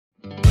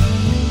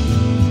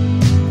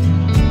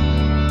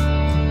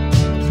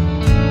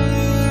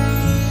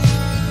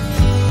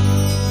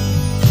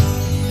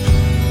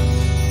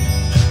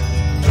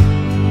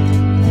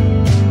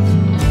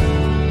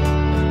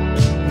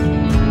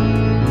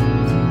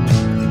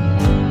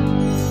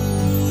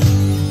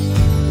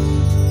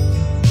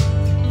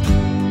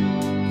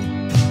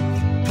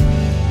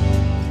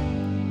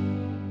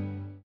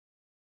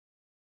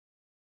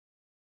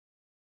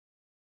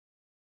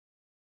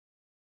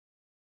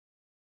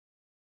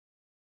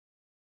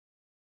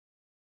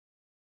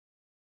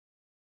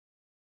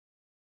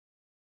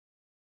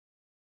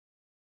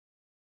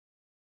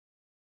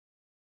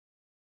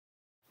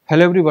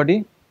Hello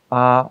everybody.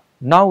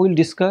 Now we'll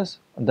discuss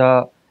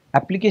the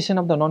application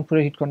of the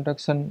non-Fourier heat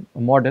conduction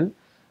model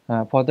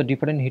for the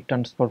different heat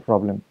transfer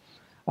problem.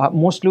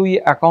 Mostly we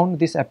account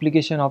this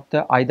application of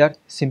the either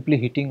simply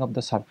heating of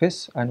the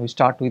surface, and we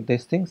start with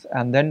these things,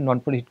 and then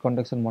non-Fourier heat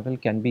conduction model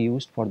can be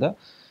used for the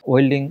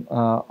welding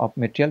of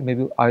material.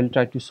 Maybe I will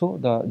try to show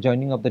the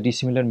joining of the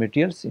dissimilar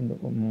materials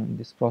in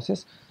this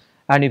process,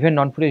 and even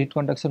non-Fourier heat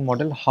conduction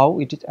model, how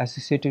it is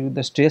associated with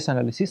the stress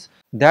analysis.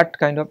 That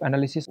kind of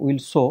analysis we will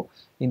show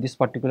in this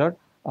particular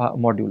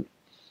module.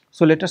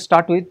 So let us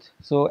start with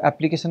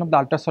application of the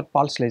ultrashort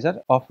pulse laser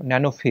of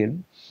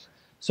nano-film.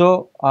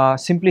 So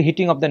simply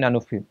heating of the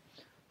nano-film.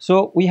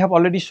 So we have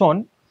already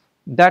shown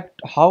that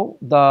how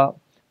the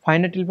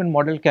finite element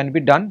model can be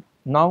done.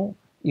 Now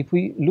if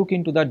we look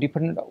into the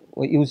different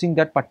using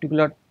that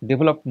particular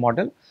developed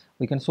model,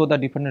 we can show the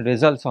different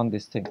results on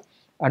this thing,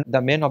 and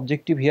the main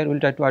objective here will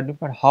try to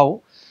identify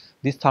how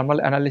this thermal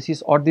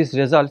analysis or these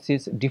results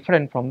is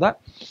different from the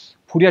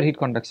Fourier heat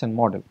conduction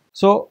model.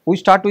 So we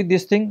start with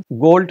this thing,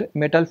 gold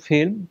metal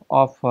film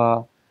of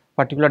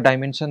particular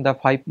dimension, the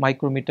 5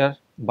 micrometer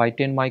by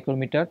 10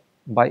 micrometer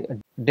by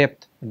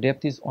depth.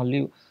 Depth is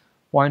only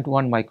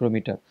 0.1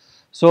 micrometer.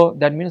 So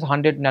that means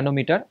 100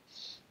 nanometer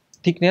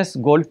thickness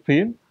gold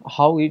film.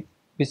 How it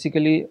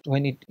basically,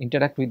 when it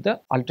interact with the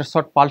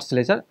ultrashort pulse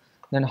laser,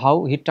 then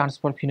how heat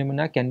transfer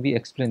phenomena can be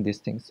explained these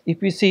things.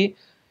 If we see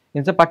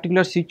in the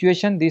particular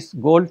situation, this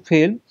gold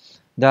film,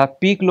 the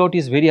peak load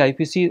is very high. If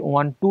you see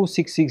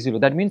 12660,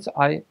 that means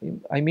I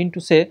mean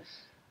to say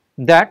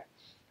that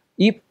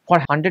if for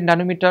 100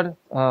 nanometer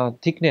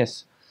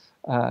thickness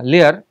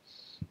layer,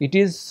 it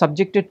is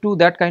subjected to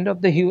that kind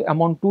of the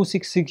amount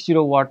 2660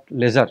 watt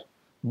laser,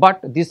 but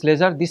this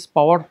laser, this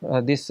power,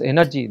 this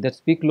energy, that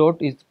peak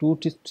load is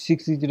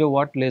 2660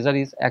 watt laser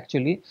is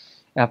actually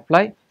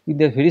applied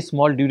with a very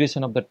small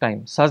duration of the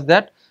time, such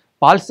that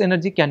pulse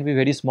energy can be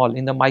very small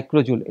in the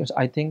microjoule.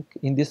 I think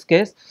in this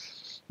case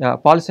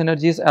pulse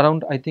energy is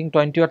around, I think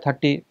 20 or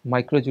 30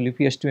 microjoule. If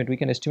we estimate, we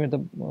can estimate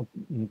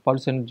the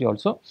pulse energy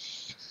also.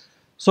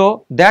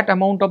 So that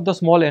amount of the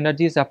small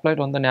energy is applied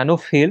on the nano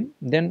film,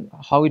 then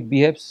how it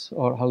behaves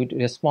or how it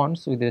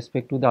responds with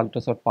respect to the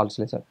ultrashort pulse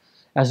laser.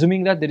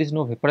 Assuming that there is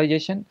no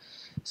vaporization,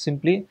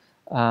 simply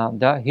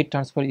the heat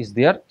transfer is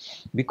there,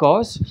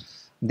 because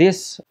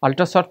this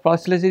ultrashort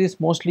pulse laser is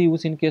mostly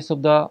used in case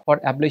of the for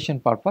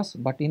ablation purpose,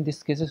 but in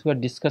these cases we are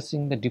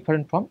discussing the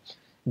different from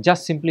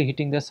just simply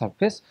heating the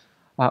surface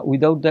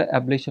without the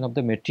ablation of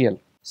the material.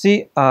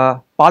 See,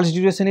 pulse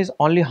duration is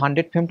only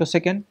 100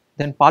 femtosecond,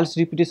 then pulse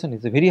repetition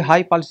is a very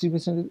high pulse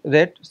repetition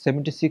rate,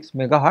 76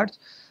 megahertz,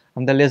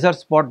 and the laser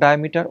spot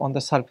diameter on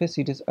the surface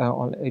it is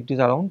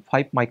around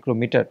 5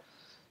 micrometer.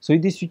 So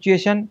in this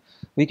situation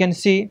we can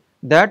see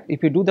that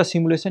if you do the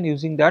simulation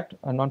using that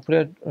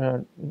non-Fourier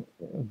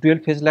dual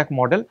phase lag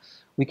model,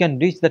 we can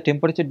reach the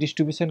temperature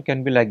distribution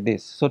can be like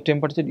this. So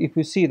temperature, if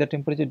you see the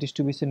temperature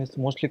distribution is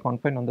mostly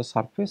confined on the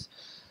surface,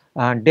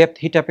 depth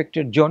heat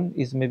affected zone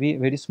is maybe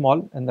very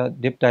small in the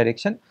depth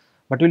direction,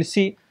 but we will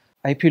see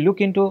if you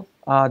look into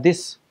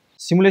this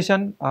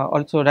simulation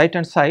also right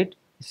hand side,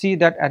 see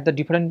that at the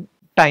different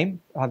time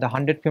the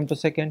 100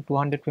 femtosecond,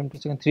 200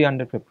 femtosecond,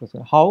 300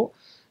 femtosecond, how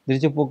there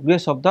is a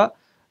progress of the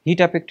heat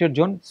affected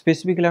zone.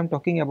 Specifically I am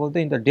talking about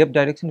in the depth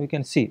direction, we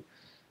can see.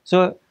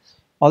 So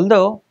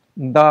although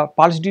the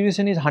pulse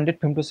duration is 100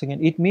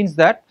 femtosecond, it means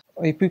that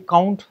if we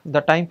count the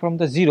time from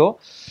the 0,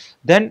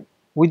 then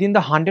within the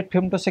 100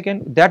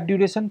 femtosecond, that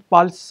duration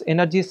pulse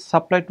energy is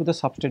supplied to the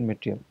substrate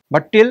material.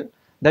 But till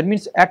that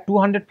means at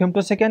 200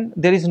 femtosecond,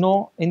 there is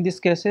no, in these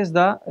cases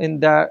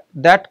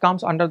that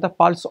comes under the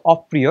pulse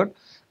off period.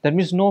 That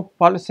means no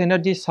pulse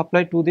energy is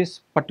supplied to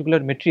this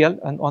particular material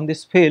and on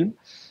this film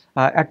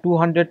at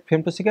 200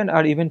 femtosecond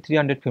or even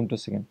 300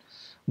 femtosecond.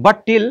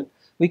 But till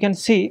we can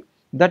see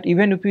that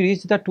even if we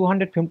reach the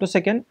 200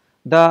 femtosecond,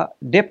 the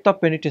depth of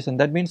penetration,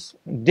 that means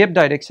depth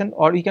direction,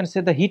 or we can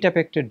say the heat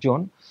affected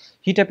zone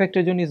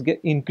is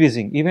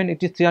increasing. Even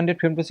it is 300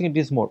 femtosecond, it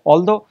is more,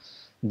 although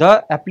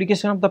the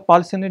application of the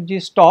pulse energy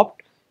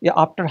stopped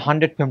after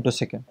 100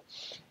 femtosecond.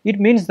 It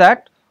means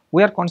that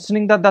we are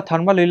considering that the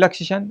thermal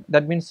relaxation,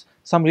 that means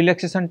some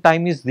relaxation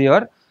time is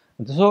there,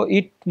 so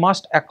it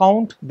must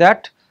account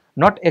that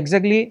not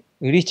exactly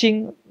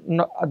reaching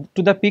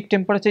to the peak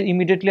temperature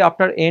immediately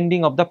after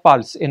ending of the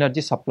pulse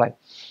energy supply,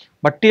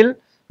 but till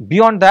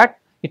beyond that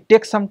it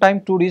takes some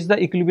time to reach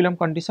the equilibrium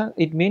condition.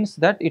 It means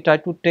that it try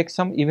to take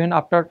some, even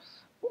after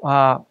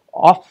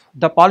off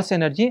the pulse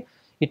energy,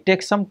 it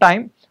takes some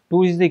time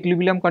to reach the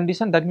equilibrium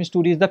condition, that means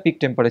to reach the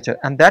peak temperature,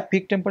 and that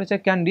peak temperature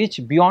can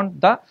reach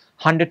beyond the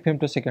 100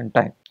 femtosecond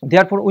time.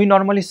 Therefore we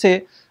normally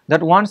say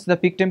that once the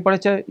peak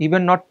temperature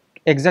even not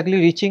exactly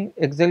reaching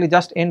exactly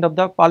just end of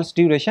the pulse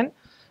duration,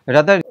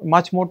 rather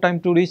much more time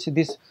to reach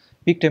this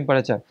peak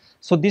temperature.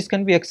 So this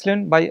can be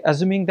explained by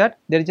assuming that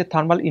there is a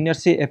thermal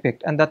inertia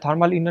effect, and the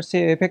thermal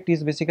inertia effect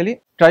is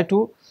basically try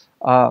to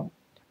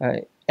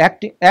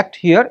act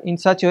here in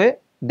such a way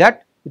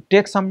that it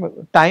takes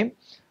some time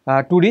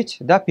to reach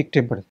the peak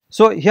temperature.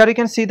 So here you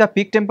can see the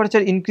peak temperature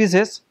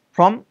increases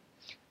from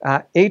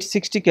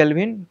 860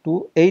 Kelvin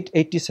to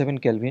 887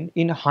 Kelvin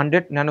in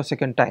 100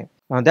 nanosecond time.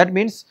 That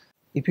means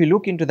if you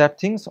look into that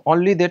things,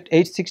 only that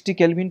 860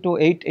 Kelvin to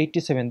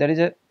 887, there is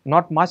a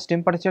not much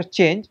temperature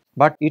change,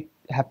 but it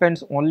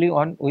happens only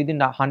on within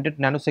 100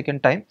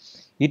 nanosecond time.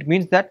 It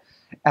means that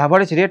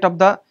average rate of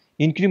the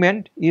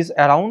increment is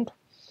around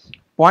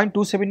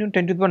 0.27 into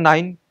 10 to the power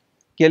 9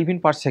 Kelvin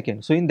per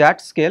second. So in that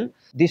scale,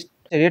 this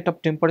rate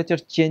of temperature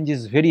change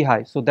is very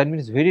high. So that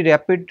means very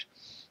rapid,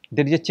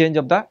 there is a change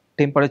of the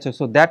temperature.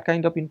 So that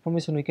kind of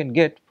information we can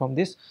get from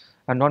this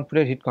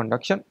non-Fourier heat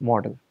conduction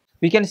model.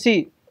 We can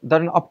see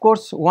that of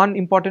course one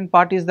important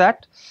part is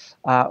that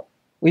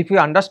if we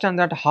understand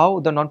that how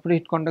the non-Fourier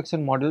heat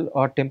conduction model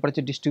or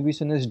temperature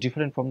distribution is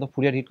different from the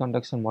Fourier heat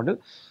conduction model,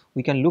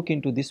 we can look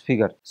into this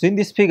figure. So in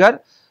this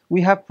figure,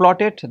 we have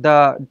plotted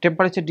the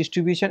temperature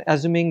distribution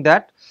assuming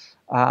that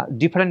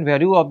different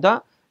value of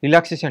the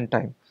relaxation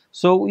time.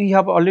 So we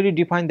have already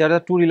defined there are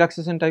two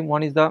relaxation time.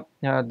 One is the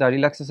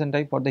relaxation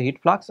time for the heat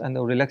flux and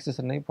the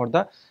relaxation time for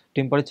the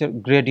temperature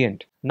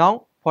gradient.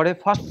 Now for a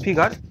first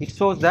figure, it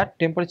shows that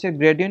temperature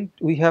gradient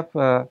we have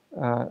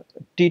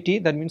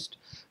TT, that means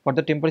for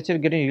the temperature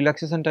gradient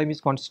relaxation time is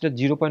considered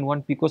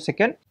 0.1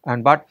 picosecond,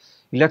 and but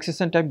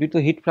relaxation time due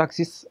to heat flux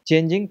is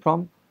changing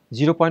from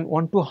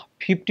 0.1 to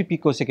 50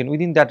 picosecond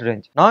within that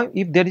range. Now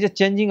if there is a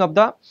changing of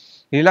the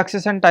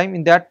relaxation time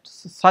in that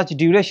such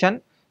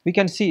duration, we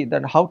can see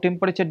that how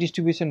temperature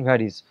distribution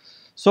varies.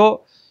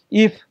 So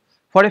if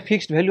for a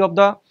fixed value of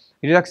the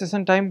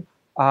relaxation time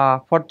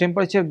for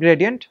temperature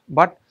gradient,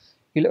 but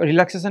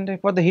relaxation time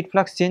for the heat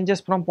flux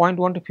changes from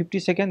 0.1 to 50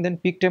 second, then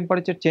peak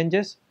temperature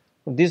changes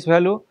this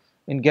value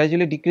in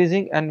gradually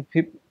decreasing, and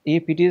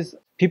if it is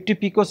 50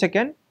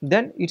 picosecond,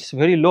 then it is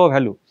very low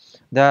value.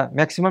 The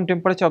maximum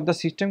temperature of the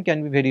system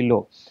can be very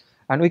low,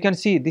 and we can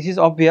see this is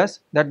obvious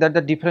that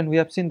the different, we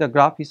have seen the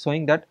graph is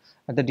showing that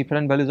at the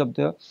different values of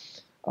the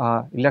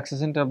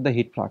relaxation of the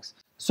heat flux.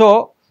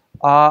 So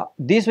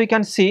this we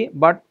can see,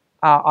 but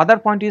other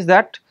point is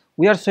that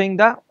we are showing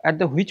the at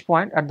the which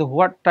point, at the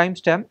what time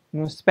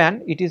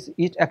span it is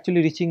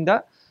actually reaching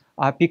the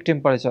peak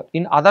temperature.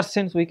 In other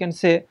sense, we can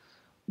say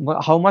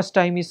how much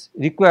time is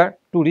required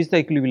to reach the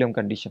equilibrium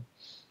condition.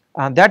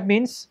 That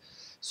means,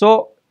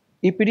 so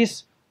if it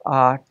is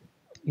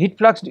heat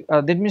flux,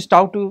 that means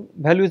tau 2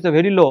 value is the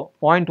very low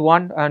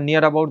 0.1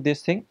 near about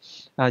this thing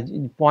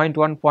 0.1,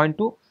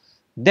 0.2,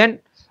 then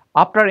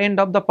after end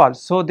of the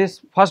pulse. So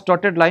this first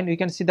dotted line, we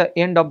can see the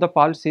end of the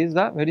pulse is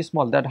the very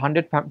small, that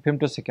 100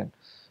 femtosecond.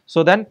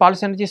 So then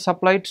pulse energy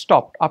supplied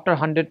stopped after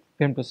 100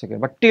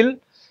 femtosecond, but till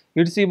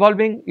it is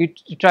evolving,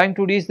 it is trying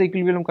to reach the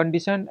equilibrium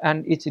condition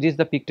and it reaches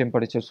the peak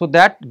temperature. So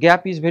that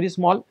gap is very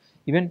small.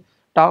 Even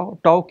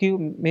tau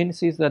q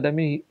means is that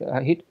the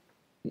heat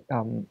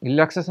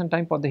relaxation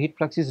time for the heat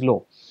flux is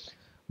low,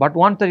 but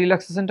once the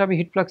relaxation time of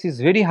heat flux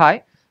is very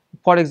high,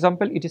 for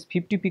example it is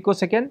 50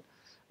 picosecond,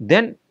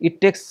 then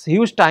it takes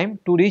huge time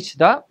to reach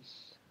the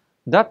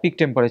peak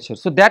temperature.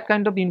 So that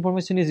kind of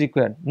information is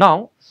required.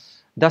 Now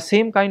the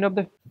same kind of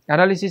the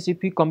analysis,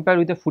 if we compare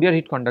with the Fourier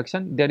heat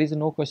conduction, there is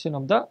no question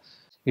of the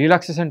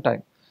relaxation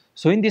time.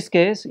 So in this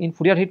case, in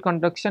Fourier heat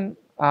conduction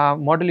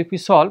model, if we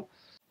solve,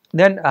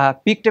 then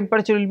peak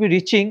temperature will be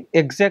reaching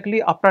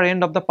exactly after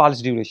end of the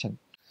pulse duration.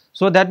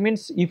 So that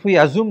means if we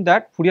assume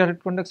that Fourier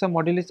heat conduction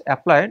model is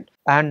applied,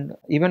 and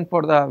even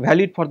for the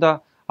valid for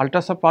the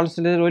ultrasound pulse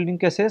laser welding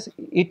cases,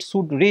 it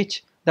should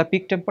reach the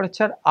peak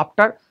temperature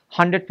after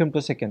 100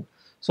 femtosecond.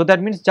 So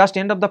that means just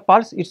end of the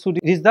pulse, it should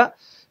reach the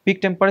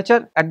peak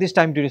temperature at this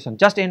time duration,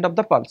 just end of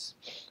the pulse.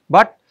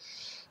 But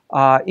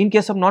in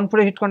case of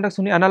non-Fourier heat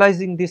conduction,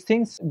 analyzing these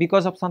things,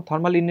 because of some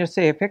thermal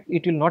inertia effect,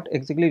 it will not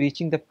exactly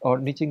reaching to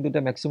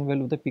the maximum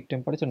value of the peak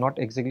temperature, not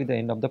exactly the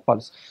end of the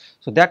pulse.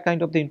 So that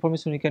kind of the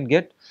information we can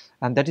get,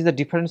 and that is the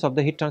difference of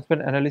the heat transfer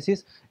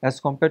analysis as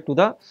compared to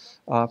the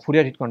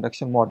Fourier heat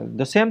conduction model.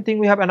 The same thing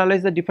we have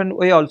analyzed the different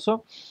way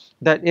also.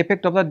 The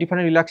effect of the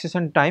different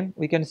relaxation time,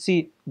 we can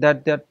see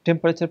that the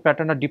temperature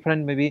pattern are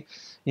different. Maybe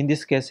in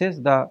these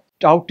cases the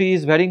tau t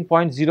is varying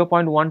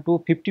 0.1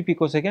 to 50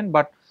 picosecond,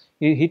 but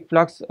heat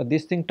flux,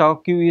 this thing tau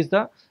q is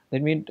that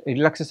means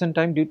relaxation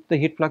time due to the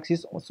heat flux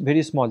is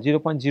very small,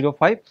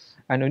 0.05,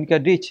 and when you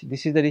can reach,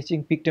 this is the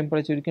reaching peak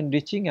temperature you can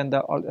reaching, and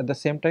at the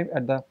same time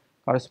at the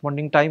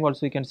corresponding time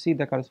also you can see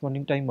the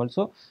corresponding time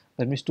also,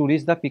 that means to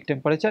reach the peak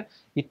temperature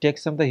it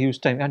takes some the huge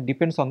time and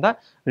depends on the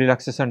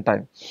relaxation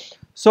time.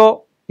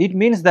 So it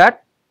means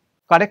that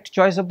correct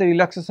choice of the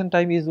relaxation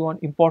time is one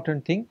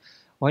important thing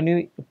when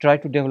you try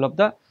to develop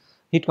the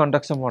heat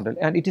conduction model,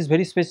 and it is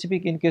very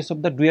specific in case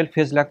of the dual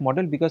phase lag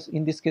model, because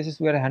in these cases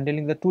we are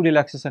handling the two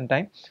relaxation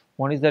time.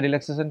 One is the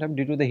relaxation time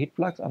due to the heat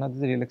flux, another is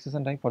the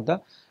relaxation time for the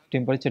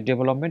temperature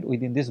development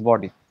within this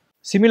body.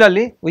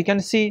 Similarly, we can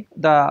see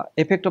the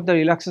effect of the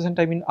relaxation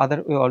time in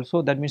other way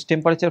also, that means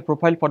temperature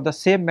profile for the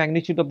same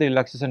magnitude of the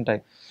relaxation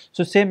time.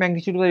 So same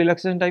magnitude of the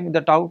relaxation time, the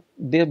tau,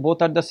 they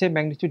both are the same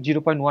magnitude,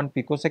 0.1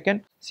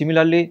 picosecond.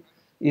 Similarly,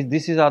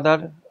 this is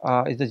other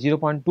is the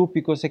 0.2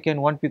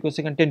 picosecond, 1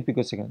 picosecond, 10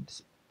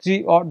 picoseconds.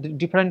 Three or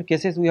different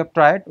cases we have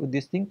tried with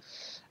this thing,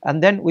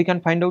 and then we can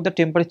find out the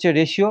temperature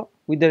ratio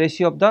with the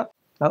ratio of the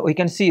we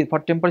can see for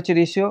temperature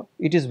ratio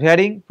it is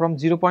varying from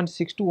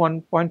 0.6 to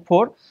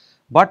 1.4,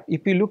 but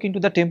if you look into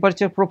the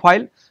temperature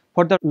profile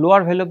for the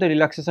lower value of the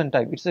relaxation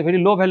time, it is a very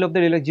low value of the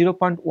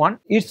 0.1,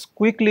 it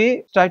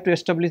quickly try to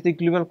establish the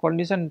equilibrium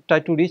condition, try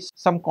to reach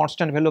some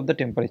constant value of the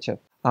temperature.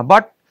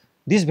 But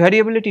this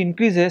variability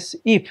increases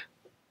if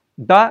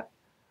the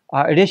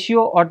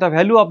ratio or the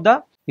value of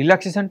the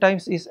relaxation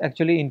times is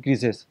actually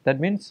increases.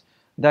 That means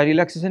the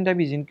relaxation time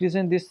is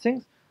increasing these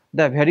things,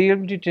 the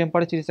variability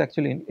temperature is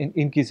actually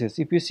increases.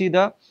 If you see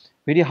the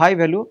very high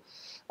value,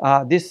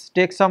 this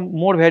takes some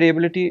more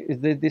variability,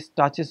 this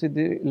touches with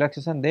the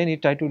relaxation, then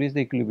it try to reach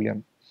the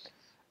equilibrium,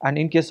 and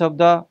in case of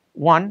the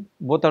one,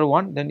 both are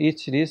 1, then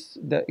each reach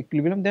the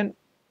equilibrium, then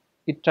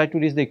it try to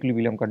reach the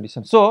equilibrium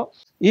condition. So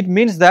it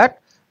means that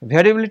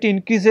variability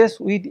increases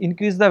with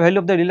increase the value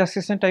of the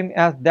relaxation time,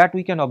 as that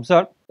we can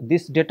observe.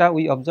 This data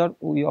we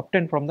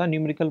obtain from the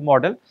numerical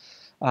model,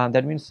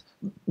 that means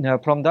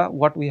from the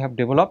what we have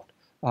developed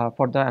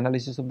for the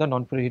analysis of the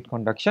non-Fourier heat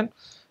conduction.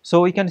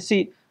 So we can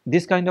see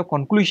this kind of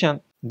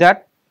conclusion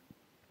that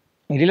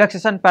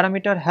relaxation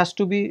parameter has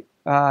to be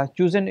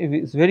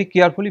chosen very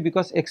carefully,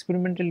 because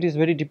experimentally it is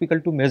very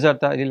difficult to measure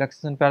the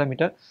relaxation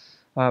parameter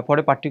for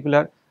a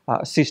particular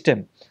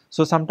system.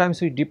 So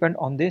sometimes we depend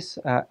on this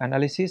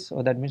analysis,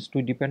 or that means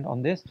we depend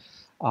on this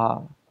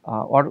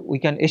or we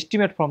can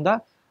estimate from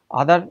the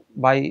other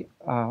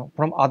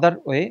from other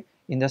way,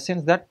 in the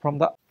sense that from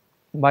the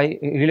by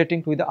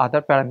relating to the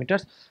other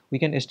parameters we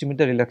can estimate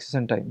the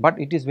relaxation time, but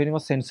it is very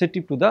much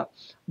sensitive to the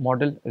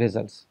model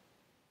results.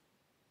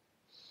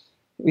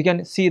 We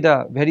can see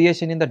the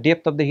variation in the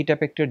depth of the heat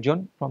affected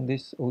zone. From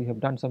this we have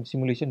done some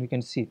simulation, we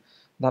can see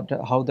that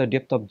how the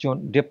depth of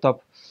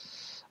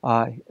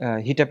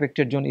heat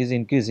affected zone is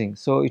increasing.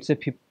 So it is a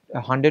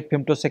 100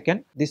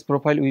 femtosecond, this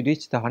profile we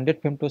reach the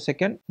 100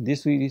 femtosecond,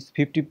 this we reach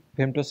 50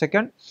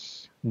 femtosecond,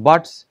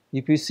 but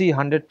if you see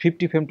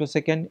 150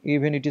 femtosecond,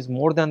 even it is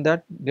more than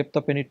that, depth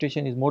of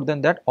penetration is more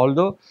than that,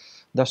 although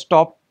the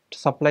stopped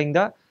supplying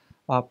the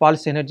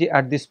pulse energy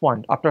at this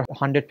point after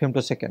 100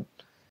 femtosecond.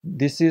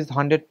 This is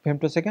 100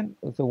 femtosecond,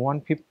 so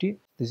 150,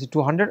 this is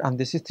 200, and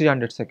this is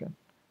 300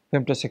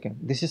 femtosecond,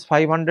 this is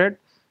 500,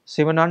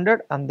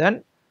 700, and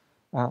then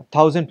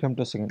 1000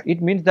 femtosecond.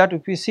 It means that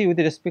if we see with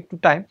respect to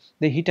time,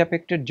 the heat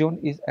affected zone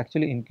is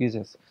actually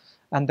increases,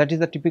 and that is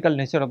the typical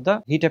nature of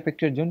the heat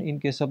affected zone in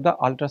case of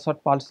the ultra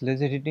short pulse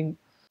laser heating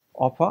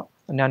of a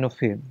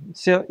nano-film.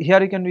 So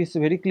here you can be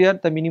very clear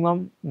the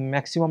minimum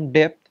maximum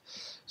depth.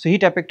 So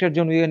heat affected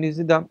zone, we can use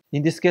the,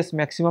 in this case,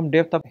 maximum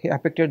depth of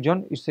affected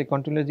zone is a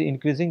continuously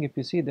increasing. If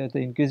you see that the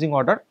increasing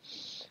order,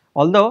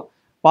 although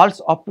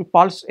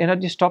pulse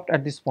energy stopped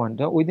at this point,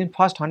 within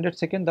first 100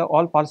 seconds the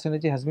all pulse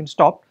energy has been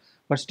stopped,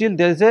 but still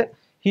there is a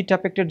heat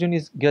affected zone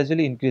is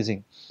gradually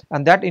increasing,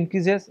 and that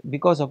increases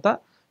because of the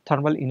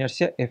thermal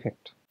inertia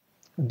effect.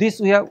 This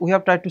we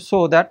have tried to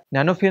show that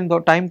nano-film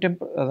the time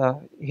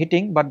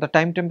heating, but the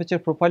time temperature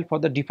profile for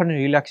the different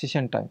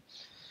relaxation time.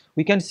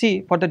 We can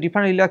see for the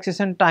different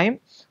relaxation time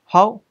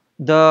how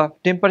the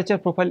temperature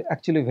profile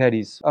actually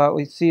varies.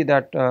 We see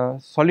that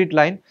solid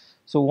line,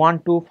 so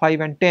 1, 2, 5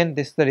 and 10,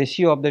 this is the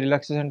ratio of the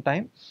relaxation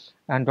time,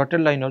 and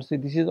dotted line also,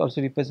 this is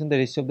also represent the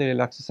ratio of the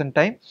relaxation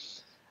time,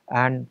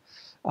 and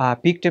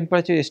peak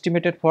temperature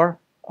estimated for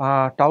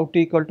tau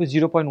t equal to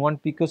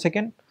 0.1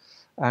 picosecond,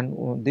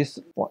 and this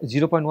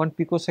 0.1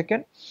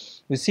 picosecond,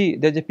 we see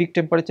that the peak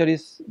temperature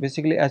is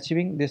basically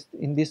achieving this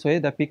in this way.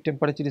 The peak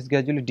temperature is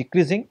gradually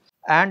decreasing,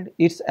 and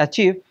it's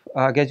achieved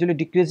gradually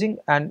decreasing,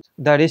 and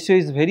the ratio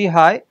is very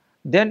high,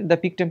 then the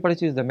peak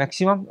temperature is the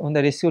maximum. When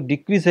the ratio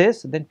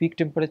decreases, then peak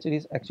temperature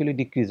is actually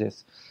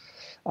decreases.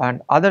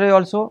 And other way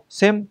also,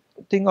 same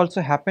thing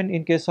also happened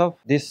in case of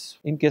this,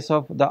 in case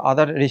of the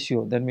other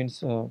ratio, that means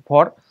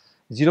for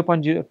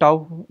 0.0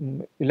 tau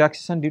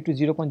relaxation due to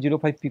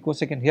 0.05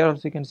 picosecond, here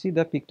also you can see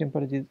the peak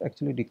temperature is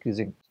actually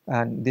decreasing,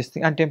 and this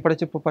thing and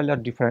temperature profile are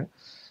different.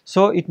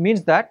 So it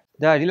means that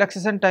the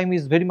relaxation time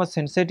is very much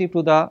sensitive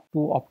to the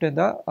to obtain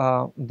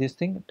the this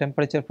thing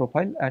temperature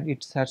profile, and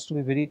it has to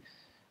be very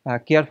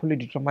carefully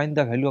determine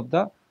the value of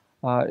the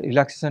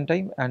relaxation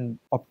time, and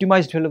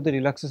optimized value of the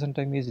relaxation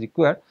time is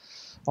required,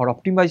 or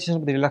optimization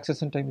of the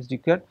relaxation time is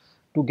required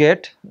to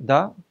get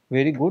the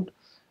very good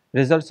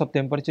results of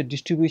temperature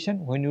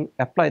distribution when you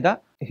apply the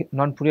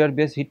non-Fourier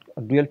based heat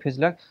dual phase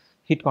lag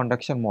heat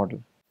conduction model.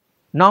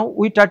 Now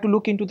we try to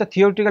look into the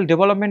theoretical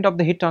development of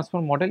the heat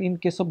transfer model in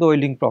case of the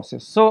welding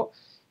process. So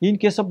in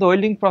case of the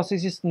welding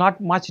process is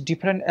not much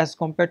different as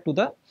compared to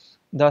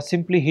the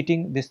simply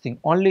heating this thing.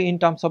 Only in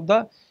terms of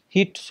the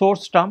heat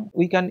source term,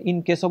 we can,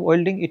 in case of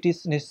welding, it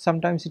is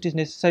sometimes it is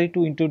necessary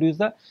to introduce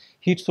the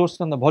heat source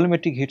from the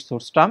volumetric heat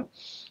source term.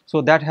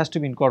 So that has to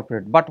be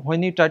incorporated. But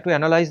when you try to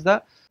analyze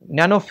the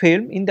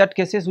nano-film, in that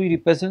cases we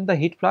represent the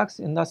heat flux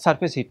in the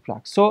surface heat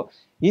flux. So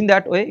in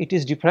that way it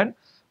is different,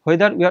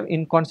 whether we are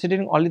in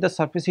considering only the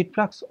surface heat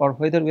flux or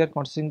whether we are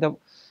considering the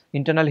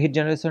internal heat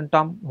generation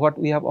term. What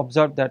we have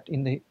observed that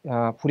in the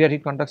Fourier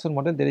heat conduction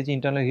model there is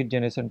internal heat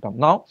generation term.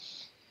 Now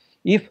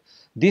if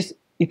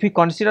we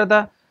consider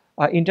the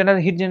internal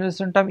heat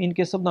generation term. In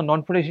case of the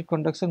non-Fourier heat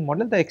conduction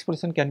model, the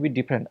expression can be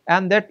different,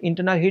 and that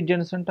internal heat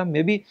generation term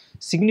may be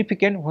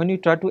significant when you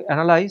try to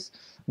analyze,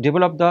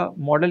 develop the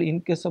model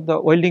in case of the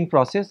welding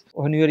process,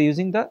 when you are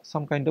using the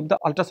some kind of the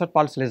ultrashort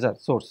pulse laser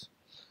source.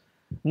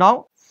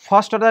 Now,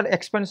 first order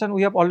expansion,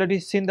 we have already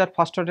seen that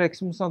first order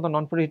expansion of the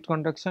non-Fourier heat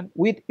conduction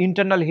with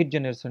internal heat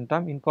generation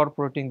term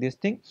incorporating this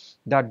thing,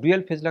 the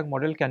dual phase lag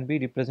model can be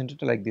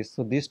represented like this.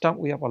 So, this term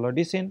we have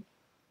already seen,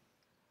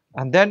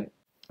 and then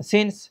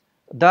since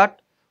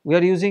that we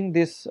are using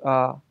this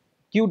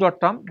Q dot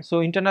term,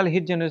 so internal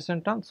heat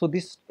generation term, so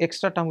this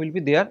extra term will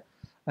be there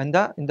and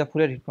in the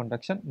Fourier heat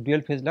conduction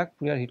dual phase lag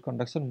Fourier heat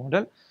conduction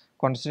model,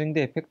 considering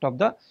the effect of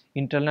the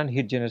internal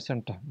heat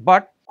generation term.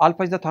 But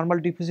alpha is the thermal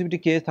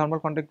diffusivity, K is thermal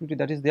conductivity,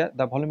 that is there.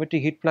 The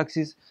volumetric heat flux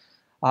is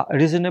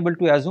reasonable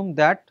to assume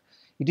that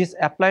it is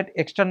applied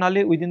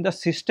externally within the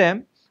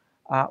system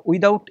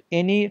without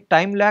any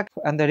time lag,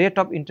 and the rate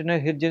of internal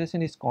heat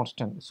generation is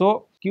constant.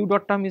 So, Q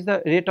dot term is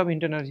the rate of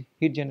internal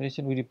heat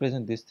generation, we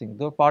represent this thing,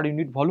 the per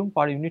unit volume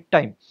per unit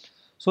time.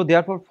 So,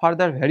 therefore,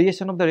 further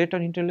variation of the rate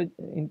of internal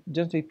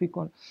generation, if we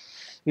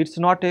it is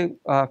not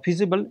a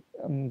feasible,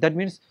 that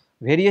means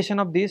variation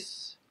of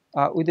this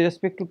with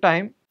respect to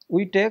time,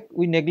 we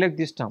neglect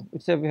this term.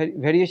 It's a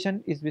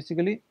variation is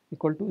basically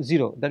equal to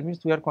 0. That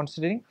means we are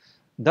considering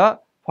the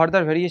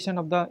further variation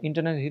of the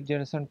internal heat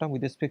generation term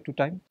with respect to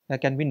time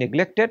can be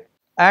neglected,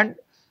 and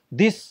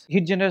this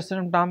heat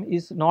generation term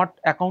is not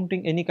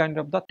accounting any kind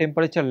of the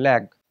temperature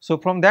lag. So,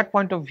 from that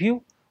point of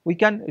view, we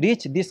can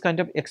reach this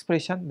kind of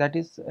expression, that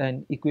is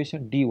an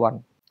equation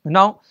D1.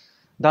 Now,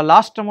 the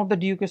last term of the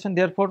D equation,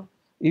 therefore,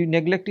 you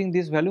neglecting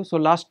this value, so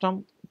last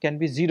term can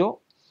be 0.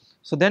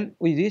 So, then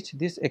we reach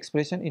this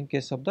expression in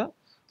case of the,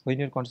 when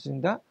you are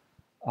considering the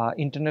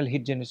internal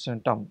heat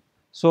generation term.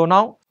 So,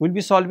 now we will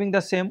be solving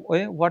the same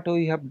way what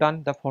we have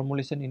done the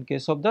formulation in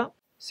case of the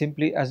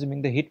simply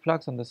assuming the heat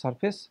flux on the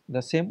surface,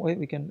 the same way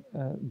we can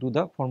do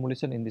the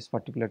formulation in this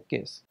particular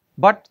case.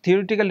 But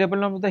theoretical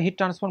development of the heat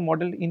transfer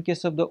model in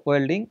case of the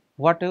welding,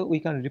 what we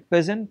can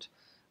represent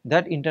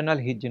that internal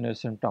heat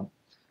generation term.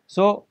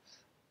 So,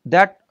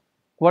 that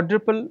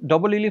quadruple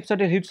double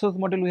ellipsoidal heat source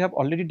model we have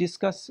already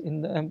discussed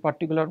in the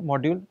particular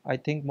module, I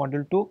think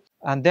module 2,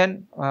 and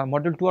then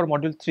module 2 or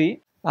module 3,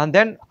 and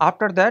then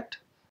after that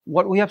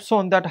what we have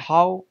shown that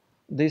how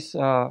this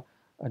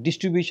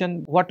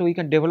distribution, what we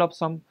can develop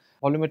some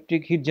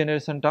volumetric heat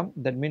generation term,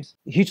 that means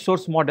heat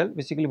source model,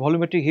 basically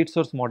volumetric heat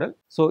source model.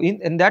 So,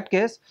 in that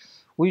case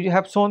we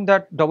have shown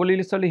that double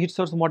ellipsoidal heat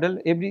source model,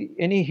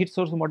 any heat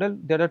source model,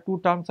 there are two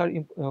terms are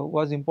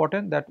was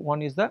important, that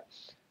one is the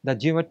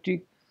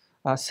geometric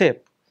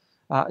shape.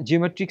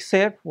 Geometric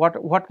shape,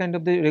 what kind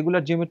of the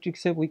regular geometric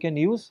shape we can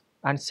use,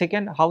 and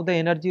second, how the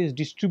energy is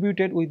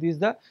distributed with this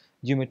the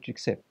geometric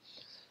shape.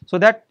 So,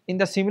 that in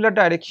the similar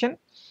direction,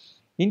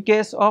 in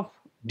case of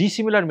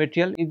dissimilar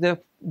material is the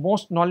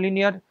most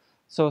nonlinear.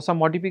 So, some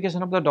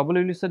modification of the double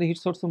ellipsoidal heat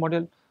source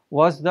model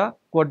was the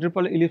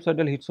quadruple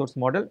ellipsoidal heat source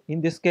model.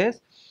 In this case,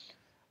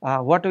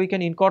 what we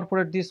can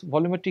incorporate this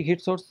volumetric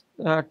heat source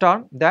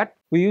term, that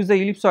we use the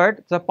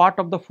ellipsoid, the part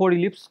of the 4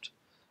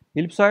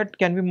 ellipsoid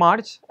can be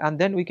merged, and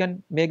then we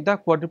can make the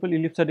quadruple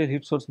ellipsoidal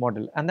heat source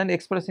model, and then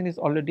expression is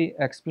already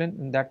explained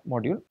in that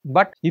module.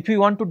 But if you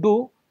want to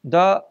do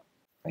the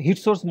heat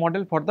source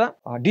model for the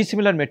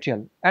dissimilar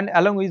material and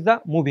along with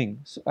the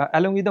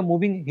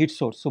moving heat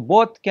source, so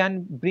both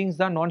can brings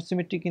the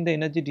non-symmetric in the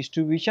energy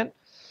distribution,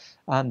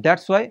 and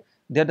that's why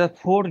there are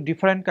 4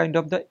 different kind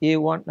of the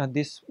A1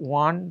 this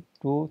 1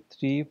 2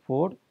 3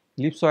 4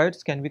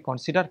 ellipsoids can be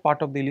considered,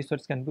 part of the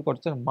ellipsoids can be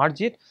considered,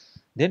 merge it,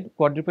 then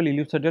quadruple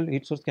ellipsoidal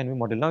heat source can be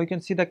modeled. Now, you can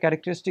see the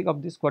characteristic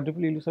of this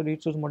quadruple ellipsoidal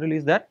heat source model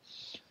is that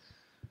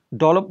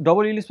double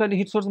ellipsoidal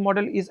heat source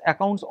model is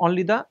accounts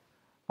only the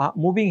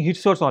moving heat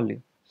source only,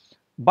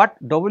 but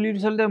double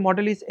ellipsoidal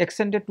model is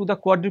extended to the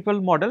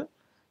quadruple model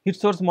heat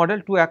source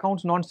model to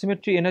account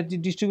non-symmetry energy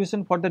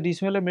distribution for the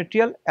dissimilar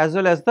material as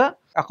well as the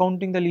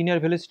accounting the linear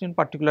velocity in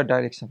particular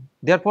direction.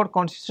 Therefore,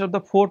 consists of the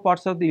 4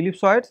 parts of the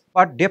ellipsoids,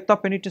 but depth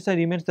of penetration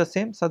remains the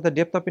same. So, the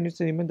depth of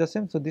penetration remains the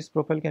same. So, this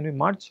profile can be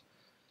merged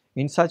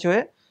in such a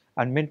way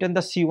and maintain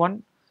the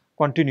C1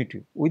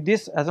 continuity. With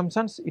these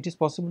assumptions, it is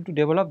possible to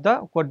develop the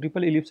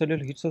quadruple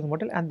ellipsoidal heat source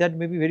model, and that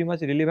may be very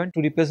much relevant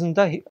to represent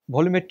the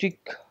volumetric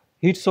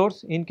heat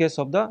source in case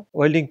of the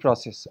welding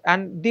process.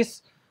 And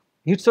this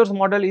heat source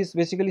model is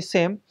basically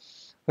same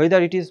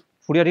whether it is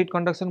Fourier heat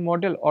conduction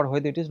model or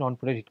whether it is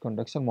non-Fourier heat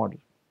conduction model.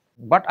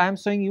 But I am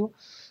showing you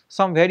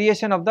some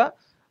variation of the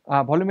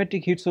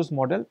volumetric heat source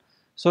model.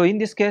 So, in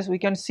this case we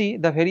can see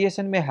the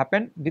variation may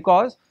happen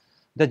because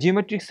the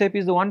geometric shape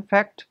is the one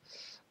fact,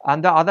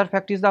 and the other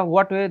fact is the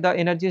what way the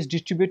energy is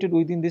distributed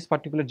within this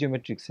particular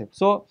geometric shape.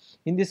 So,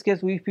 in this case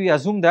if we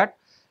assume that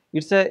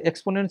it is a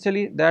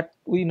exponentially that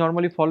we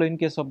normally follow in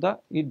case of the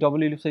double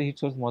ellipsoidal heat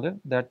source model,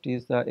 that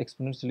is the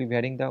exponentially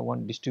varying the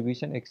one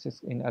distribution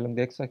axis in along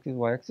the x axis,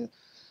 y axis,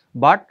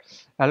 but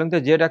along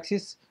the z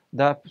axis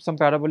the some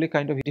parabolic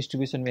kind of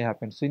distribution may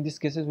happen. So, in these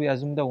cases we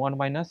assume the 1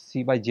 minus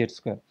c by z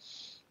square.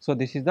 So,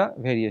 this is the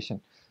variation.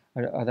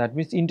 that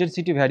means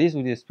intensity varies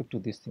with respect to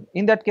this thing.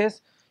 In that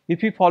case,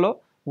 if we follow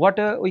what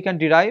we can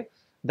derive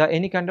the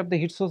any kind of the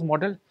heat source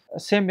model,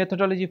 same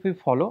methodology if we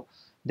follow,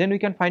 then we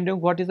can find out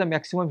what is the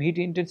maximum heat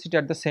intensity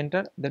at the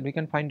center, then we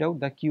can find out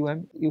the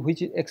QM,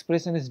 which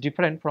expression is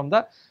different from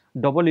the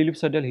double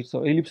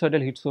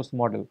ellipsoidal heat source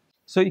model.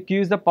 So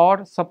Q is the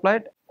power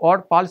supplied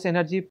or pulse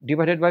energy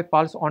divided by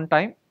pulse on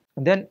time,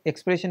 and then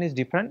expression is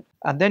different.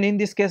 And then in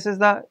these cases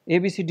the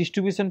ABC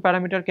distribution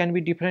parameter can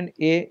be different,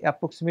 A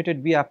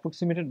approximated, B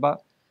approximated,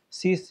 but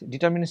C is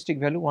deterministic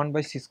value 1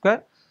 by C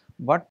square,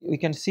 but we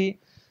can see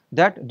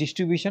that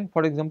distribution,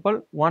 for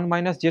example 1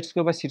 minus Z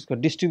square by C square,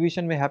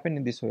 distribution may happen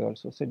in this way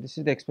also. So this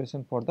is the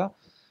expression for the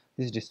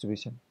this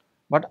distribution,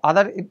 but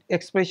other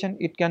expression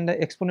it can the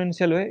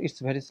exponential way, it's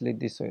very like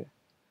this way.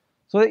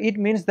 So it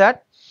means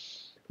that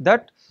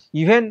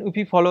even if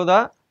we follow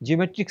the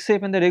geometric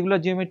shape and the regular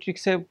geometric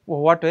shape,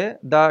 what way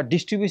the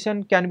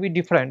distribution can be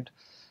different,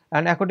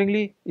 and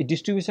accordingly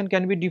distribution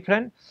can be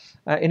different,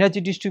 energy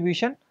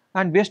distribution,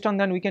 and based on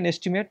that we can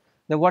estimate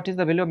the what is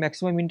the value of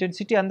maximum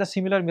intensity, and the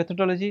similar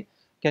methodology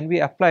can be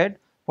applied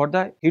for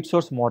the heat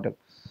source model.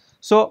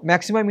 So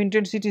maximum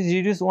intensity is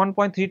reduced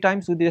 1.3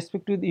 times with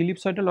respect to the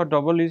ellipsoidal or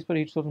double ellipsoidal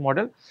heat source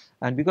model,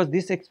 and because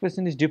this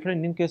expression is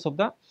different in case of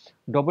the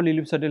double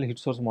ellipsoidal heat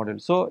source model.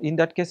 So in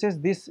that cases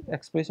this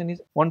expression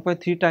is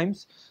 1.3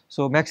 times.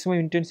 So maximum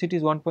intensity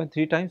is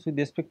 1.3 times with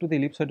respect to the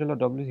ellipsoidal or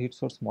double heat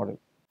source model.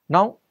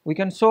 Now we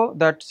can show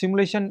that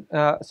simulation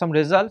some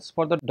results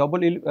for the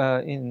double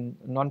in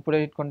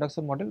non-polar heat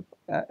conduction model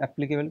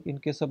applicable in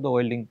case of the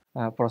welding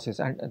process,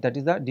 and that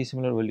is the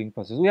dissimilar welding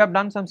process. We have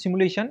done some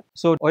simulation.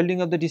 So welding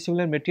of the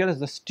dissimilar material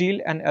is the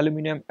steel and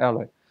aluminum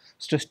alloy.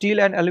 So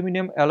steel and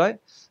aluminum alloy,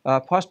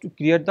 first to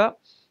create the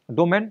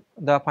domain,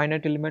 the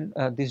finite element,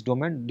 this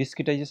domain,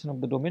 discretization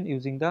of the domain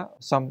using the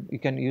you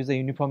can use the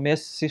uniform mesh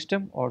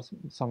system or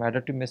some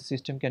adaptive mesh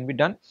system can be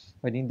done,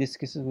 but in this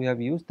cases we have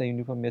used the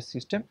uniform mesh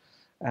system,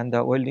 and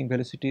the welding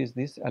velocity is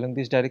this, along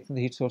this direction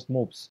the heat source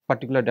moves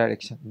particular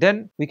direction.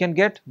 Then we can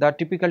get the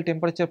typical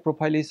temperature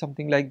profile is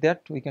something like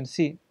that. We can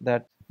see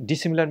that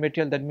dissimilar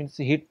material, that means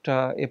the heat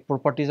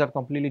properties are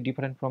completely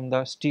different from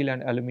the steel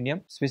and aluminum.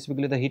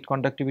 Specifically the heat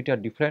conductivity are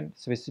different,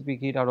 specific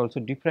heat are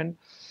also different,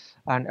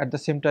 and at the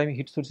same time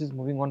heat source is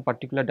moving one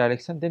particular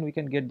direction. Then we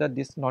can get that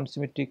this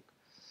non-symmetric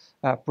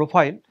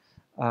profile,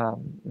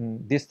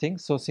 this thing.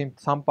 So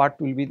some part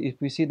will be, if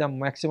we see the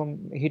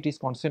maximum heat is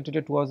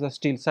concentrated towards the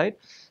steel side,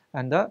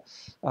 and the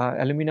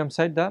aluminum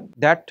side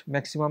that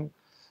maximum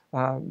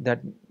that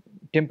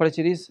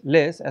temperature is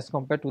less as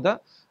compared to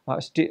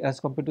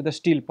the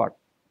steel part.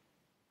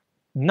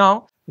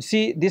 Now you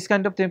see this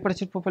kind of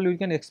temperature profile we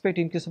can expect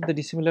in case of the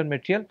dissimilar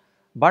material,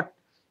 but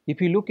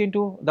if you look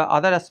into the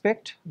other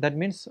aspect, that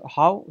means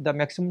how the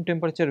maximum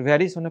temperature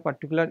varies on a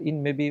particular,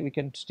 in maybe we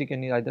can stick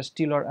any either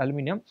steel or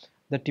aluminum,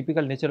 the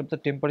typical nature of the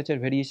temperature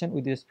variation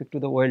with respect to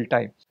the weld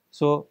time.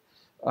 So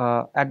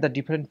at the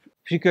different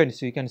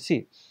frequency you can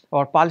see,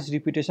 or pulse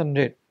repetition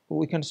rate,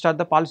 we can start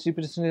the pulse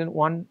repetition rate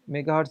 1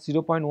 megahertz,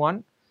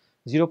 0.1,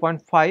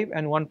 0.5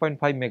 and 1.5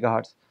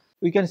 megahertz.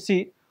 We can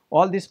see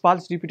all this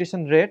pulse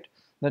repetition rate,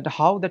 that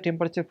how the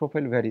temperature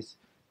profile varies.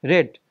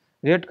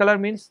 Red color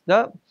means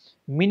the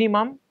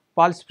minimum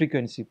pulse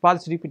frequency,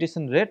 pulse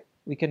repetition rate.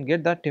 We can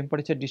get the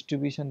temperature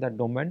distribution, that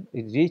domain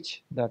is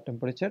rich, the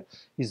temperature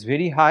is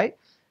very high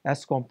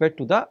as compared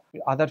to the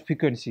other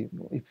frequency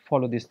if you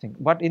follow this thing.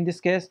 But in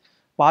this case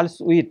pulse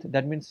width,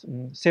 that means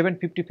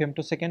 750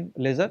 femtosecond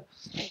laser,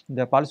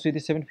 the pulse width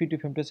is 750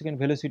 femtosecond,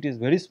 velocity is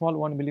very small,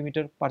 1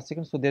 millimeter per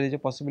second. So there is a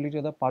possibility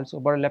of the pulse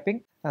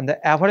overlapping, and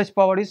the average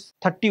power is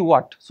 30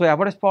 watt. So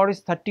average power is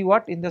 30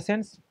 watt in the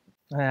sense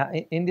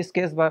in this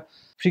case the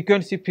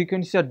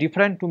frequencies are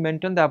different to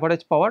maintain the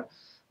average power,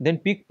 then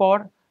peak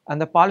power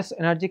and the pulse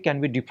energy can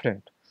be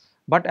different,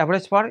 but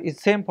average power is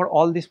same for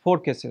all these 4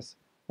 cases,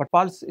 but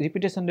pulse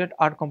repetition rate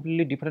are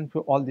completely different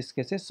for all these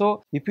cases.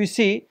 So if you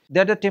see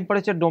that the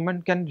temperature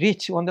domain can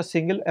reach on the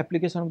single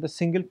application of the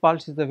single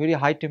pulse is the very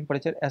high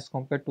temperature as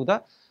compared to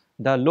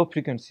the low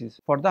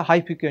frequencies for the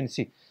high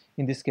frequency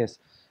in this case.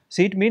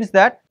 So it means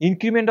that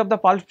increment of the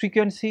pulse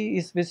frequency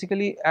is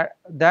basically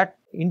that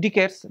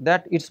indicates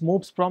that it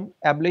moves from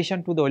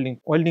ablation to the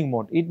welding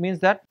mode. It means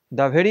that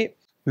the very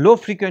low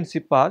frequency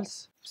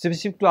pulse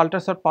specific to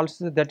ultrashort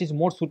pulses, that is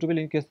more suitable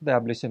in case of the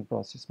ablation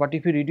process. But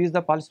if you reduce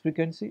the pulse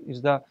frequency,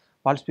 if the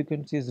pulse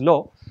frequency is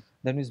low,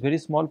 then it's very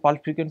small pulse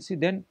frequency,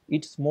 then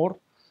it's more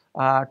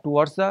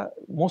towards the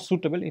most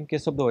suitable in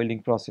case of the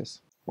welding process.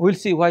 We will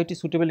see why it is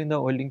suitable in the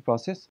welding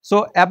process.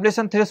 So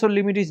ablation threshold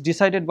limit is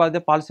decided by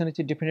the pulse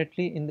energy.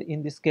 Definitely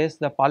in this case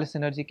the pulse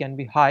energy can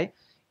be high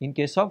in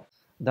case of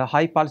the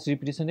high pulse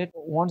repetition rate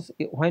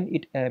when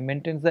it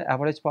maintains the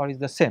average power is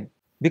the same,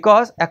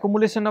 because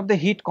accumulation of the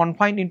heat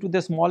confined into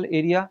the small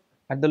area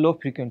at the low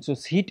frequency.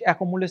 So heat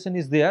accumulation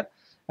is there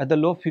at the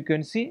low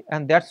frequency,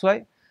 and that's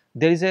why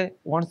there is a,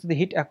 once the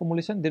heat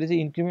accumulation, there is an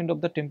increment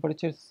of the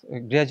temperatures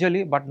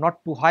gradually, but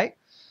not too high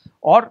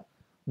or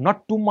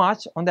not too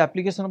much on the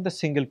application of the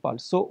single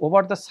pulse. So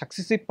over the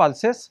successive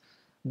pulses,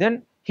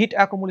 then heat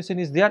accumulation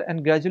is there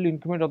and gradual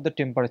increment of the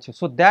temperature.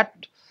 So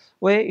that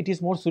way it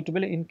is more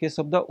suitable in case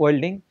of the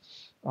welding,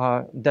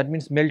 that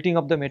means melting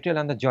of the material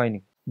and the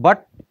joining.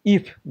 But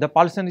if the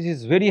pulse energy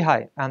is very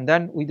high and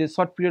then with a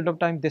short period of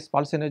time this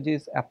pulse energy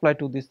is applied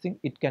to this thing,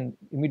 it can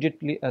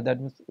immediately that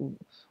means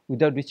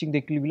without reaching the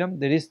equilibrium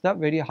there is the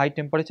very high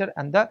temperature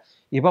and the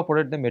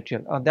evaporate the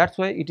material. That is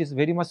why it is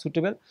very much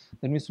suitable,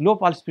 that means low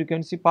pulse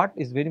frequency part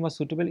is very much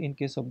suitable in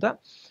case of the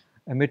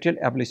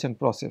material ablation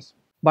process.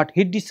 But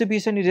heat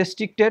dissipation is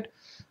restricted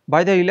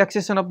by the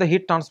relaxation of the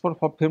heat transfer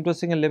for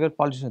femtosecond level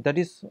pulsation. That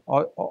is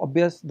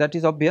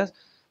obvious.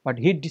 But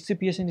heat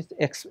dissipation is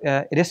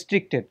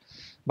restricted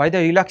by the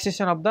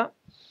relaxation of the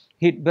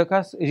heat,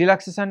 because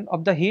relaxation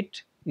of the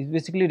heat is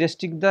basically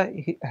restrict the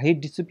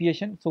heat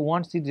dissipation. So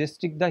once it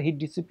restrict the heat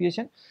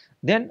dissipation,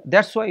 then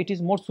that is why it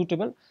is more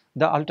suitable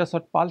the ultra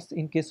short pulse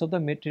in case of the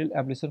material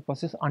ablation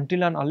process,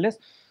 until and unless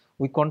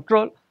we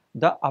control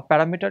the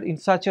parameter in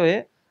such a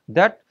way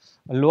that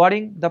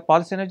lowering the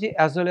pulse energy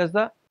as well as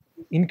the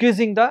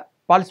increasing the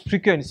pulse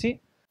frequency,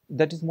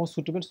 that is more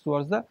suitable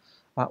towards the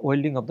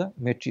welding of the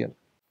material.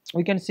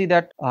 We can see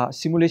that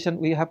simulation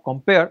we have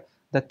compared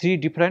the three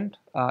different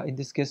in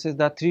this cases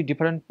the three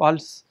different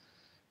pulse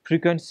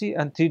frequency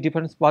and three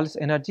different pulse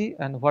energy,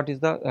 and what is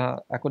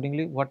the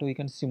accordingly what we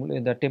can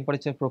simulate the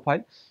temperature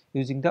profile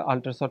using the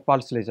ultra short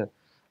pulse laser.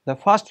 The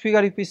first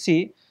figure, if we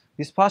see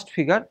this first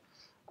figure,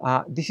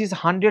 this is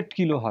 100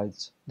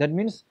 kilohertz, that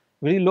means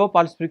very low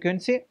pulse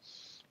frequency,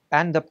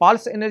 and the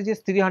pulse energy is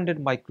 300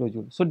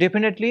 microjoule. So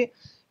definitely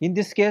in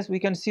this case we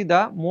can see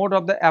the mode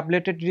of the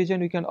ablated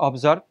region we can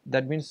observe,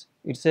 that means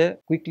it is a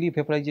quickly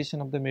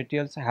vaporization of the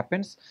materials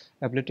happens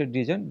ablated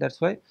region. That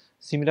is why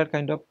similar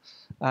kind of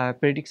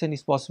prediction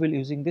is possible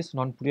using this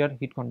non-Fourier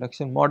heat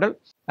conduction model.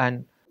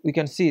 And we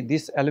can see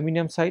this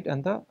aluminum side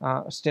and the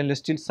stainless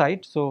steel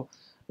side. So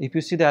if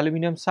you see the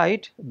aluminum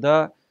side,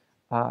 the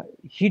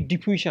heat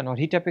diffusion or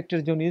heat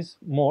effector zone is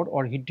more,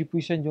 or heat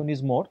diffusion zone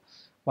is more,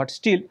 but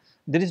still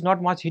there is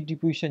not much heat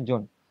diffusion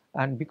zone,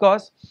 and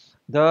because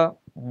the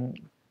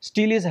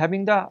steel is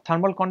having the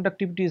thermal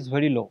conductivity is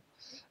very low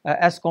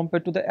as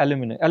compared to the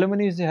aluminum.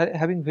 Aluminum is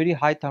having very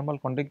high thermal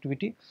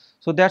conductivity.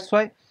 So that is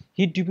why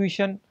heat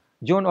diffusion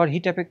zone or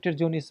heat effector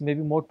zone is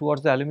maybe more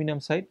towards the aluminum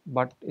side,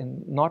 but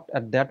not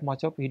at that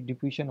much of heat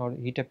diffusion or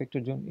heat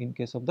effector zone in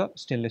case of the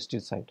stainless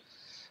steel side.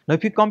 Now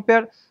if you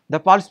compare the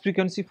pulse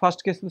frequency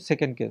first case to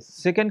second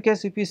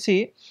case if you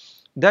see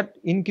that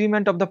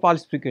increment of the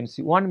pulse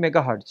frequency 1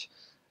 megahertz,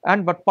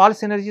 and but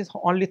pulse energy is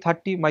only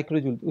 30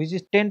 microjoule, which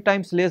is 10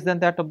 times less than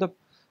that of the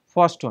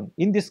first one.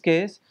 In this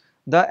case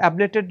the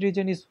ablated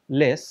region is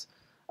less,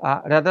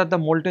 rather the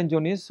molten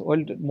zone is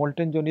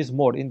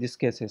more in this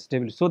case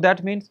stability. So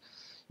that means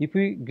if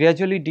we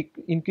gradually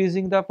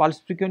increasing the pulse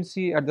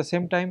frequency at the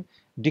same time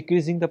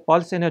decreasing the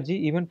pulse energy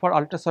even for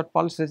ultra short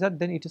pulse laser,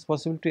 then it is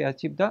possible to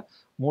achieve the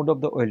mode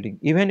of the welding.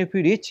 Even if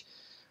we reach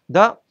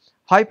the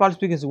high pulse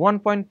frequency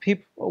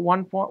 1.5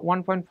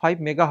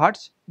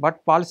 megahertz,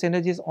 but pulse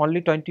energy is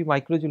only 20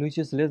 microjoule, which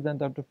is less than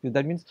that of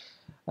that means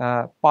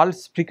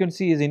pulse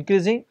frequency is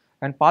increasing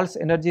and pulse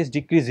energy is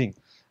decreasing.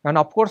 And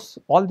of course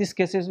all these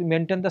cases we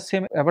maintain the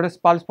same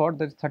average pulse power,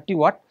 that is 30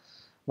 watt,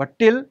 but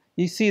till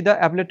you see the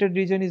ablated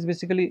region is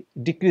basically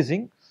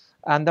decreasing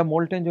and the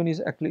molten zone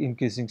is actually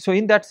increasing. So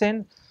in that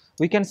sense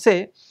we can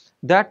say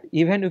that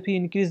even if we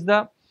increase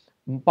the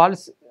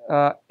pulse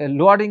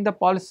lowering the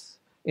pulse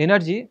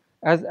energy,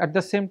 as at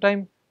the same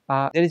time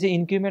there is an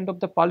increment of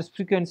the pulse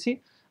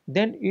frequency,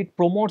 then it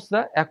promotes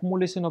the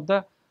accumulation of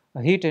the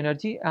heat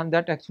energy, and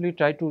that actually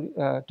try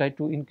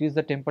to increase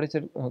the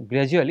temperature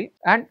gradually,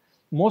 and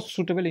most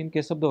suitable in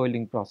case of the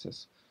welding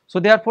process. So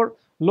therefore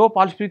low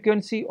pulse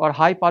frequency or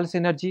high pulse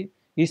energy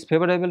is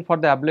favorable for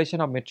the ablation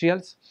of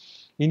materials,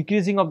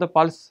 increasing of the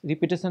pulse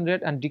repetition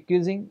rate and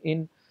decreasing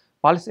in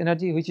pulse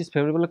energy, which is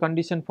favorable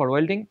condition for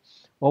welding.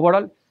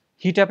 Overall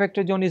heat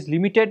effector zone is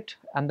limited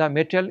and the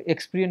material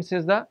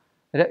experiences the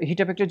heat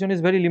effector zone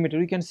is very limited.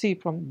 We can see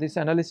from this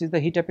analysis the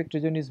heat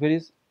effector zone is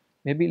very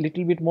maybe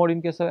little bit more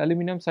in case of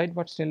aluminum side,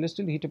 but stainless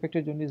steel heat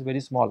effector zone is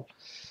very small.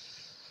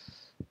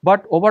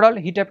 But overall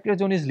heat effector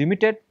zone is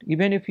limited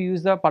even if you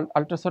use the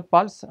ultra short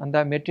pulse, and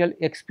the material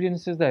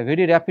experiences the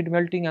very rapid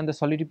melting and the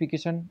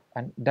solidification,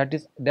 and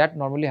that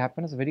normally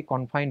happens very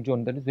confined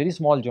zone, that is very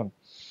small zone.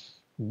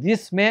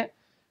 This may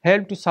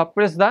help to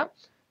suppress the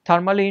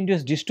thermally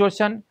induced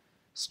distortion,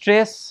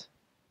 stress,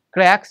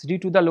 cracks due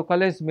to the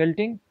localized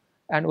melting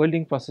and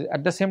welding process.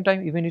 At the same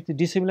time, even if the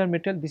dissimilar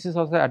metal, this is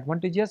also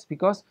advantageous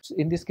because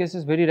in this case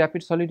is very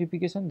rapid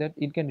solidification, that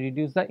it can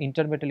reduce the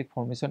intermetallic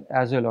formation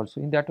as well also.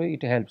 In that way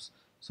it helps.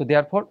 So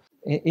therefore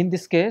in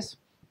this case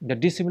the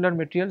dissimilar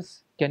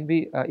materials can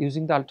be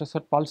using the ultra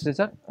short pulse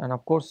laser, and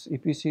of course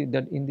if you see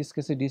that in this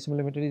case the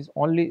dissimilar material is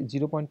only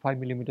 0.5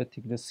 millimeter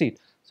thickness sheet.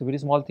 So very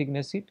small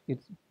thickness sheet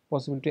it's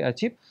possible to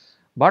achieve,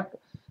 but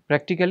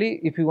practically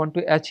if you want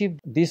to achieve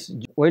this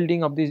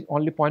welding of this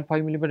only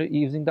 0.5 millimeter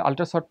using the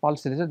ultra short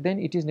pulse laser, then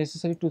it is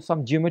necessary to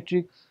some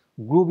geometric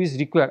groove is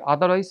required,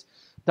 otherwise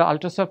the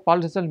ultra short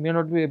pulse laser may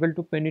not be able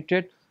to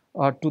penetrate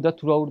to the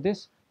throughout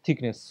this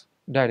thickness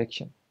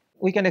direction.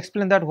 we can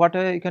explain that what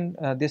you can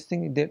this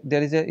thing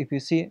there is a, if you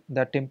see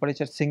the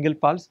temperature single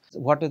pulse,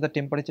 what is the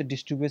temperature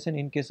distribution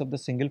in case of the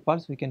single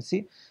pulse. We can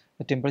see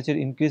the temperature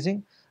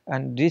increasing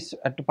and this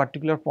at a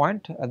particular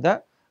point at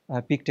the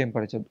peak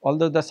temperature,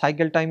 although the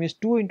cycle time is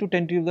 2 into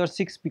 10 to the power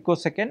 6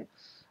 picosecond,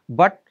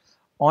 but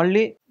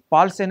only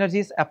pulse energy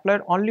is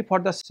applied only for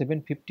the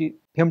 750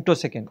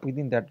 femtosecond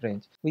within that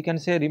range. We can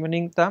say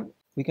remaining term,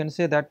 we can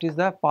say that is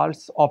the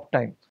pulse of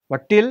time,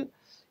 but till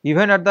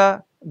even at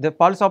the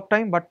pulse of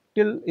time, but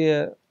till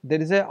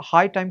there is a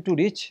high time to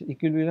reach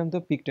equilibrium the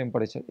peak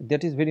temperature,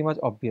 that is very much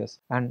obvious.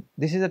 And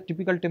this is a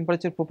typical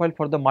temperature profile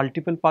for the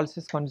multiple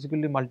pulses,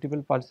 consecutively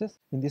multiple pulses.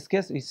 In this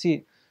case we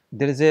see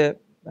there is a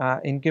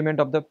increment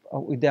of the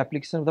with the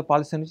application of the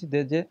pulse energy,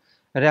 there is a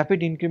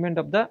rapid increment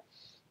of the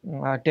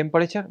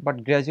temperature,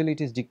 but gradually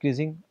it is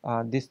decreasing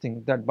this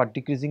thing, that but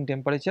decreasing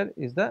temperature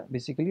is the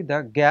basically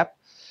the gap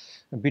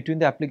between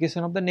the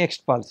application of the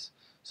next pulse.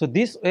 So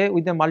this way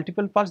with the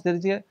multiple pulse there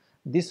is a,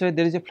 this way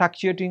there is a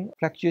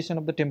fluctuation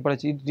of the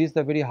temperature. It reaches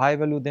the very high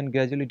value, then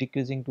gradually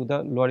decreasing to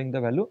the lowering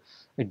the value.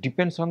 It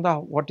depends on the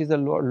what is the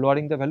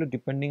lowering the value,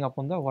 depending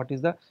upon the what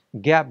is the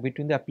gap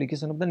between the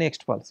application of the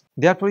next pulse.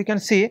 Therefore you can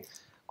see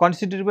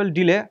considerable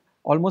delay,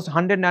 almost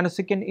 100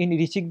 nanosecond in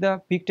reaching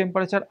the peak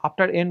temperature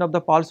after end of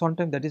the pulse on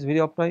time, that is very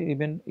often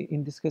even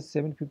in this case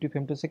 750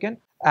 femtosecond,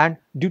 and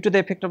due to the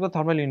effect of the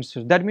thermal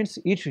inertia. That means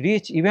it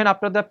reach even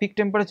after the peak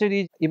temperature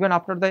is even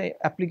after the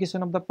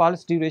application of the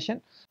pulse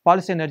duration,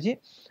 pulse energy,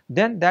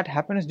 then that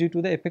happens due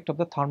to the effect of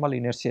the thermal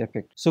inertia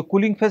effect. So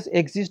cooling phase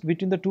exists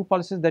between the two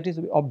pulses, that is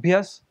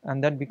obvious,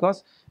 and that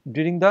because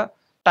during the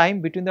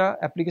time between the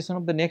application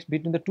of the next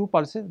between the two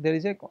pulses there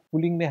is a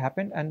cooling may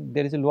happen and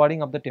there is a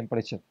lowering of the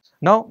temperature.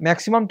 Now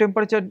maximum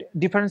temperature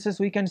differences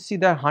we can see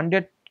the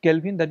 100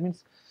 Kelvin, that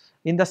means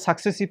in the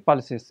successive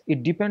pulses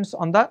it depends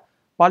on the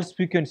pulse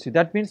frequency.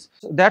 That means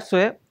that's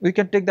why we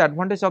can take the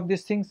advantage of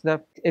these things,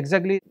 that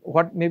exactly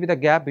what may be the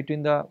gap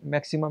between the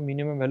maximum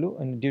minimum value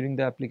and during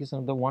the application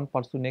of the one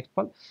pulse to next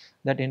pulse,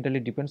 that entirely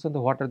depends on the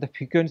what are the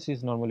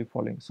frequencies normally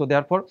following. So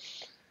therefore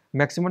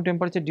maximum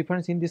temperature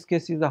difference in this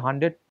case is the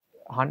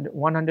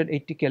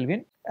 180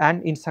 Kelvin,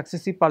 and in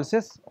successive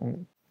pulses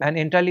and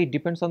entirely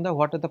depends on the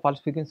what are the pulse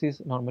frequency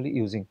is normally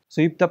using. So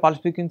if the pulse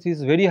frequency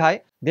is very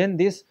high, then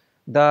this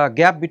the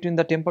gap between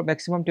the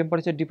maximum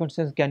temperature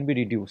differences can be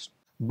reduced.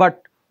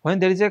 But when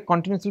there is a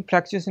continuous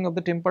fluctuation of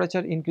the temperature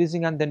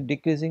increasing and then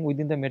decreasing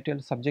within the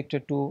material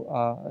subjected to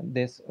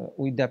this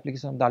with the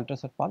application of the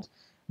ultrashort pulse,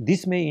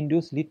 this may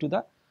lead to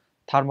the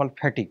thermal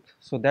fatigue.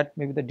 So that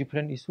may be the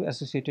different issue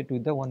associated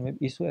with the one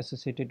issue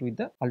associated with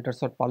the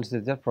ultrashort pulse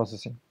laser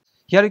processing.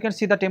 Here you can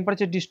see the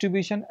temperature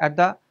distribution at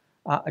the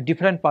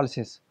different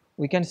pulses.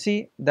 We can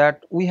see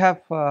that we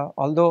have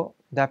although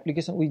the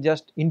application we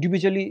just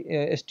individually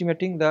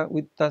estimating the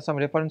with some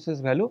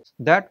references value,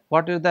 that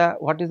what is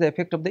the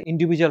effect of the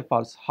individual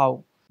pulse,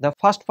 how the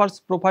first pulse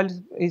profile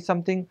is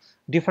something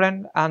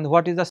different, and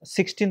what is the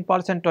 16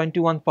 pulse and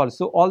 21 pulse.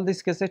 So all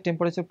these cases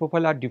temperature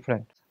profile are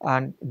different,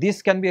 and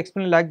this can be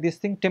explained like this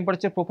thing: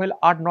 temperature profile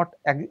are not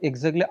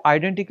exactly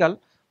identical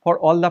for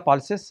all the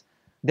pulses.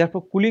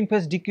 Therefore cooling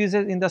phase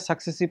decreases in the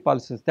successive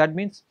pulses. That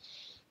means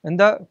in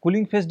the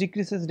cooling phase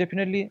decreases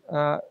definitely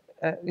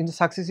in the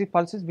successive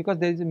pulses, because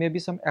there is maybe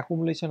some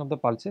accumulation of the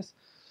pulses.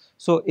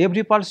 So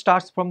every pulse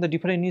starts from the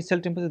different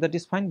initial temperature, that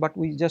is fine, but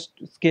we just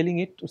scaling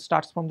it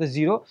starts from the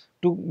 0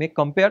 to make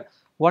compare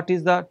what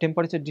is the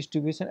temperature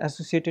distribution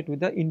associated with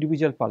the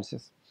individual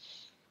pulses.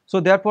 So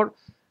therefore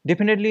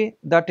definitely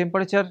the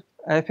temperature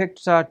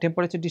affects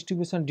temperature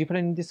distribution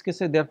different in this case.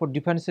 Therefore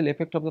differential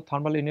effect of the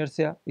thermal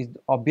inertia is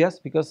obvious,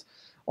 because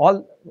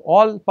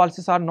all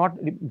pulses are not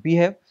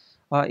behave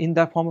in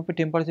the form of a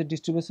temperature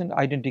distribution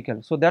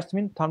identical. So that's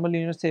mean thermal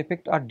inertia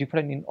effect are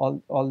different in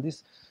all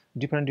these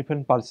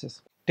different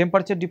pulses.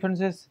 Temperature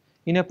differences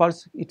in a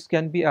pulse, it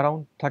can be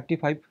around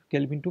 35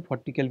 Kelvin to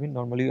 40 Kelvin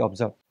normally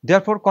observed.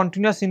 Therefore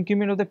continuous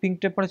increment of the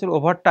peak temperature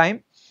over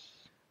time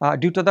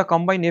due to the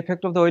combined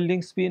effect of the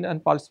welding speed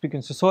and pulse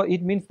frequency. So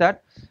it means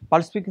that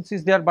pulse frequency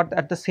is there, but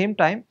at the same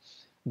time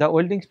the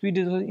welding speed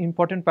is an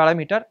important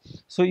parameter.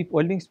 So if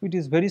welding speed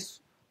is very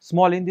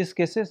small in these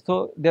cases,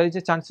 so there is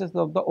a chances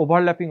of the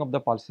overlapping of the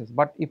pulses.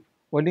 But if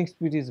welding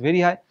speed is very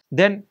high,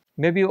 then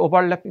maybe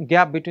overlapping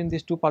gap between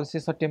these two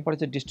pulses or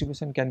temperature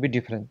distribution can be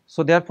different.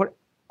 So therefore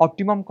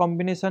optimum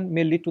combination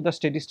may lead to the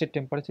steady state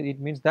temperature. It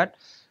means that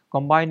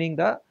combining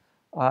the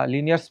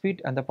linear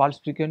speed and the pulse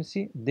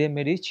frequency, they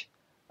may reach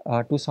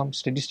to some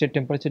steady state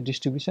temperature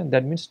distribution.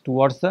 That means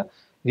towards the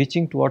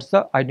reaching towards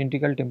the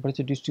identical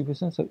temperature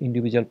distributions of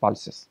individual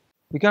pulses.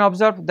 We can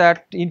observe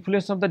that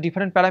influence of the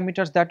different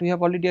parameters that we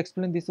have already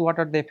explained. This what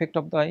are the effect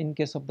of the in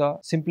case of the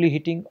simply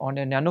heating on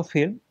a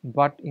nano-film,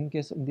 but in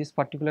case in this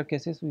particular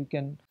cases we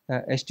can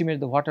estimate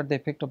the what are the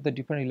effect of the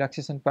different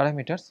relaxation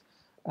parameters,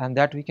 and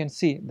that we can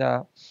see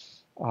the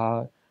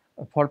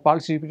for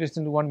pulse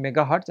repetition 1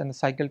 megahertz and the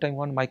cycle time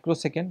 1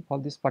 microsecond for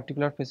this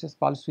particular phases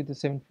pulse with the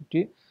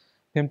 750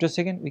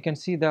 femtosecond. We can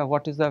see the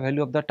what is the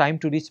value of the time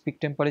to reach peak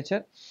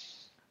temperature,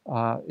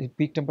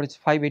 peak temperature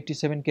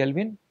 587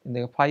 Kelvin in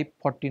the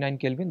 549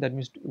 Kelvin, that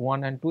means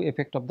 1 and 2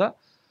 effect of the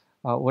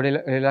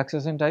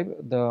relaxation time,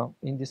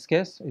 in this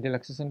case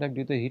relaxation time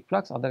due to heat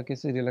flux, other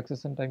cases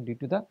relaxation time due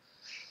to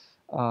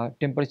the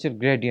temperature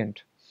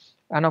gradient.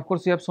 And of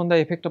course, we have shown the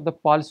effect of the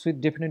pulse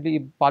width. Definitely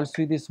if pulse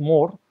width is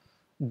more,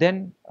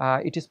 then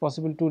it is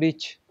possible to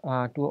reach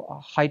to a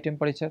high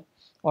temperature,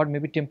 or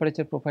maybe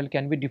temperature profile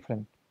can be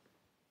different.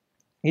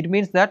 It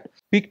means that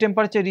peak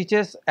temperature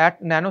reaches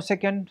at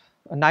nanosecond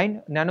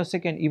 9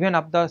 nanosecond, even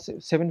up the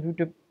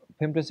 750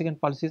 femtosecond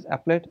pulse is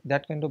applied,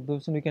 that kind of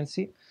version we can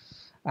see.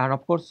 And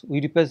of course,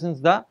 we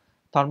represents the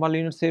thermal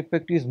inertia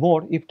effect is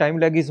more. If time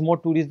lag is more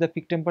to reach the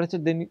peak temperature,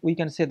 then we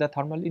can say the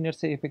thermal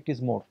inertia effect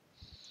is more.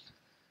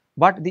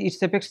 But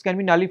its effects can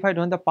be nullified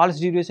when the pulse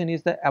duration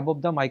is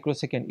above the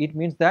microsecond. It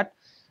means that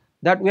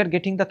we are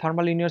getting the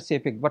thermal inertia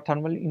effect, but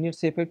thermal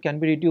inertia effect can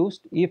be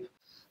reduced if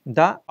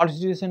the pulse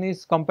duration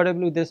is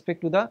comparable with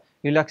respect to the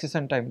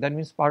relaxation time. That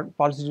means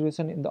pulse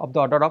duration of the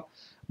order of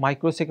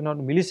microsecond or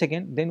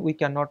millisecond, then we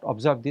cannot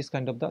observe this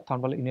kind of the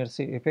thermal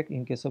inertia effect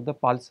in case of the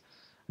pulse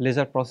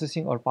laser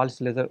processing or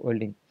pulse laser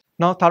welding.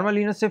 Now, thermal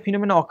inertia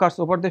phenomena occurs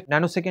over the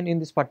nanosecond. In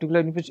this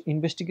particular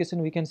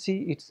investigation, we can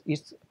see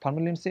its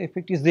thermal inertia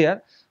effect is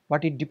there,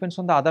 but it depends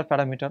on the other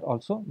parameter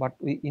also. But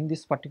in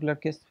this particular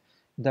case,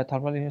 the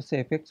thermal inertia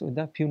effects with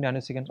the few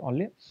nanoseconds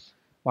only,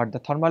 but the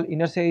thermal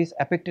inertia is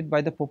affected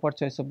by the proper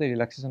choice of the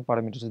relaxation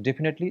parameters. So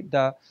definitely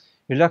the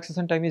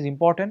relaxation time is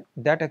important,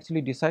 that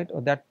actually decide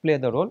or that play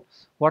the role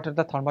what are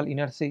the thermal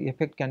inertia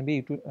effect can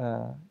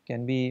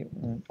be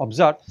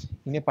observed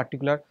in a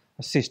particular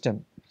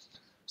system.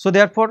 So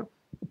therefore,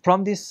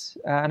 from this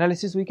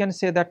analysis we can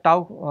say that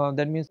tau,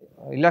 that means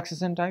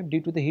relaxation time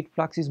due to the heat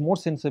flux, is more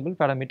sensible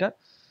parameter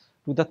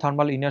to the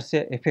thermal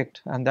inertia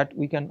effect, and that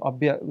we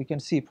can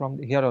see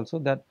from here also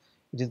that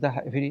it is the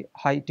very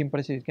high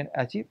temperature it can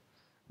achieve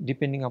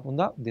depending upon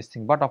this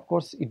thing. But of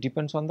course, it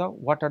depends on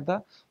what are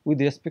the with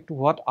respect to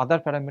what other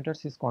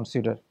parameters is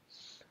considered.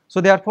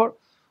 So therefore,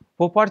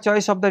 proper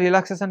choice of the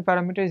relaxation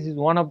parameters is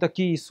one of the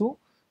key issue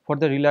for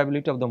the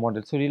reliability of the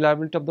model. So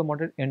reliability of the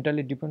model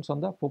entirely depends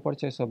on the proper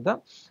choice of the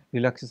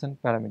relaxation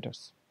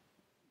parameters.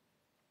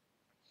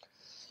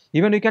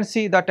 Even we can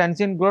see the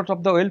transient growth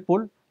of the weld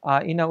pool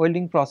in a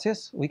welding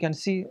process. We can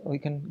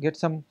get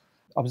some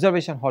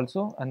observation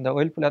also, and the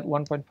weld pool at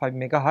 1.5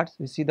 megahertz.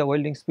 We see the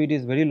welding speed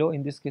is very low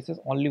in these cases,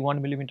 only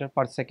 1 millimeter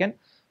per second.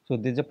 So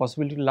there is a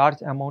possibility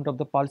large amount of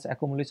the pulse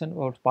accumulation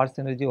or pulse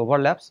energy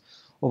overlaps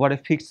over a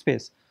fixed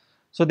space.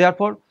 So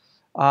therefore,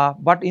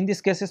 but in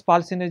these cases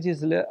pulse energy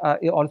is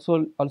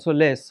also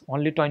less,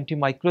 only 20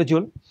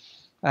 microjoule,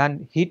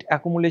 and heat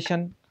accumulates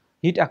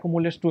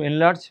to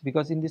enlarge,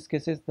 because in these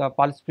cases the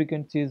pulse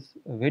frequency is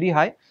very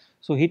high.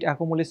 So heat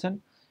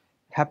accumulation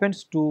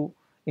happens to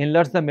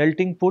enlarge the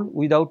melting pool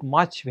without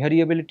much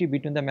variability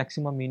between the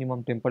maximum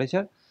minimum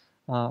temperature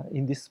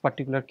in this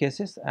particular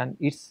cases, and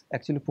it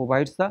actually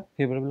provides the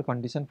favorable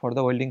condition for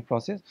the welding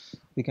process.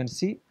 We can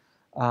see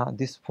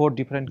these 4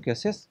 different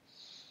cases,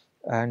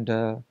 and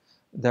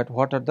that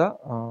what are the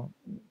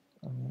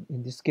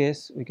in this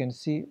case we can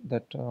see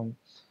that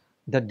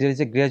that there is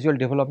a gradual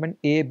development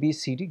A, B,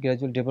 C, D,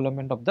 gradual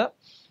development of the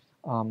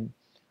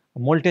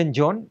molten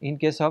zone in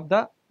case of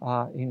the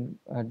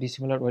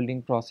dissimilar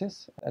welding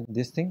process at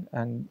this thing,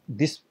 and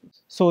this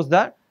shows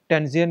the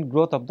transient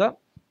growth of the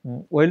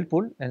weld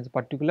pool and the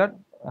particular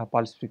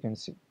pulse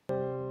frequency.